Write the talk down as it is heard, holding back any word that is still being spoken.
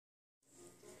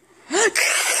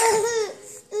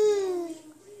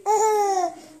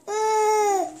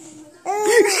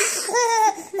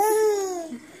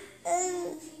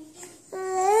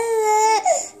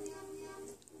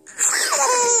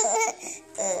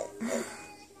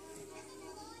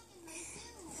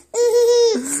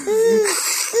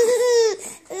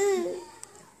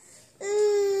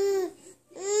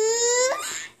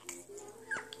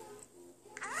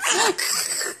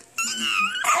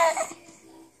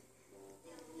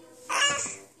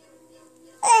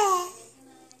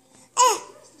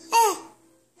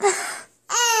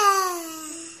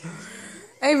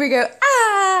Avery, go,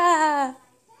 ah!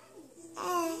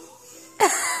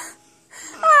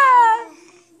 Ah!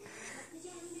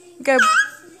 Go.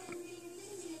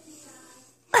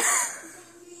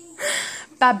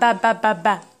 Ba ba ba ba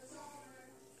ba.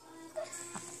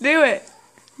 Do it.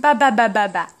 Ba ba ba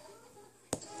ba ba.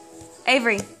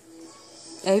 Avery.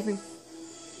 Avery.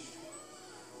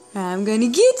 I'm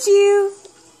gonna get you.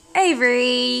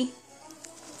 Avery.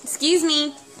 Excuse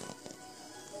me.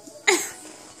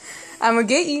 I'm gonna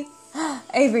get you.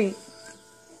 Avery.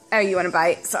 Oh, you want a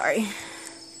bite? Sorry.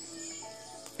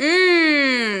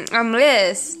 I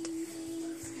missed.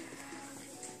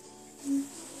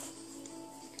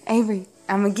 Avery,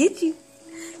 I'm gonna get you.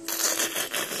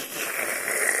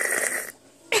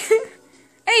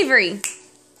 Avery.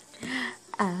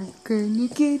 I'm gonna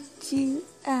get you.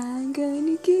 I'm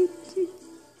gonna get you.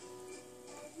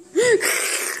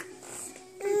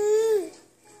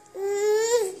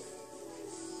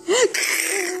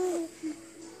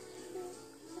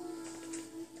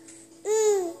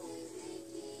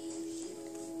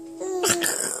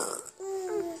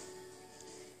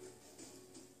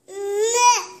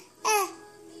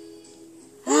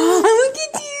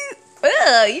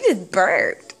 Ugh, you just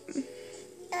burped.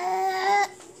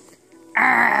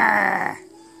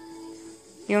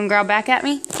 You wanna growl back at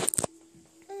me?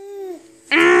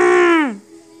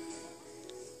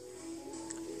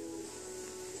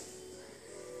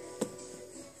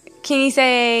 Can you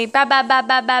say ba ba ba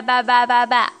ba ba ba ba ba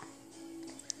ba?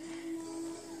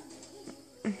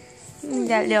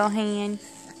 That little hand.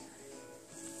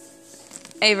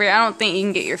 Avery, I don't think you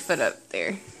can get your foot up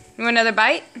there. You want another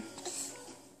bite?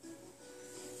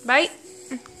 Bite?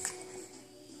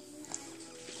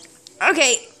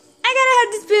 Okay, I gotta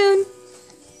have the spoon.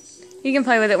 You can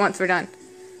play with it once we're done.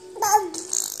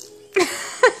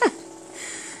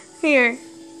 Here.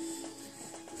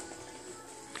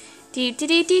 Do do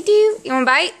do do do. You want a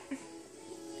bite?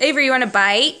 Avery, you want a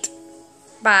bite?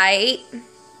 Bite.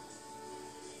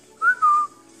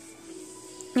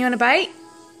 You want a bite?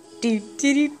 Do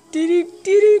do do do do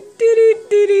do do do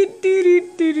do do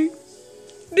do do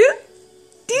do.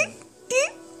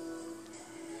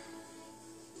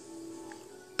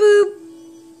 Boop,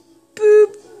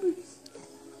 boop.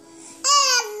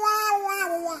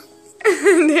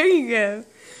 There you go.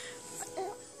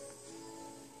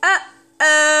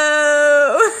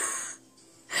 Uh-oh.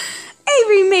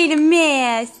 Avery made a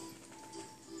mess.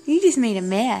 You just made a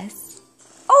mess.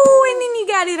 Oh, and then you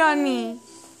got it on me.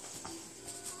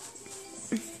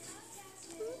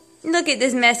 Look at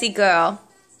this messy girl.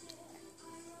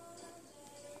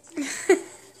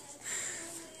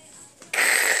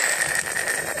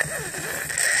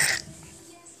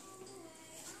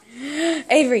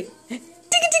 Avery.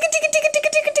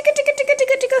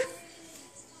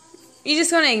 You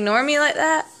just want to ignore me like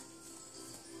that?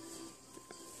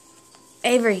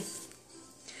 Avery.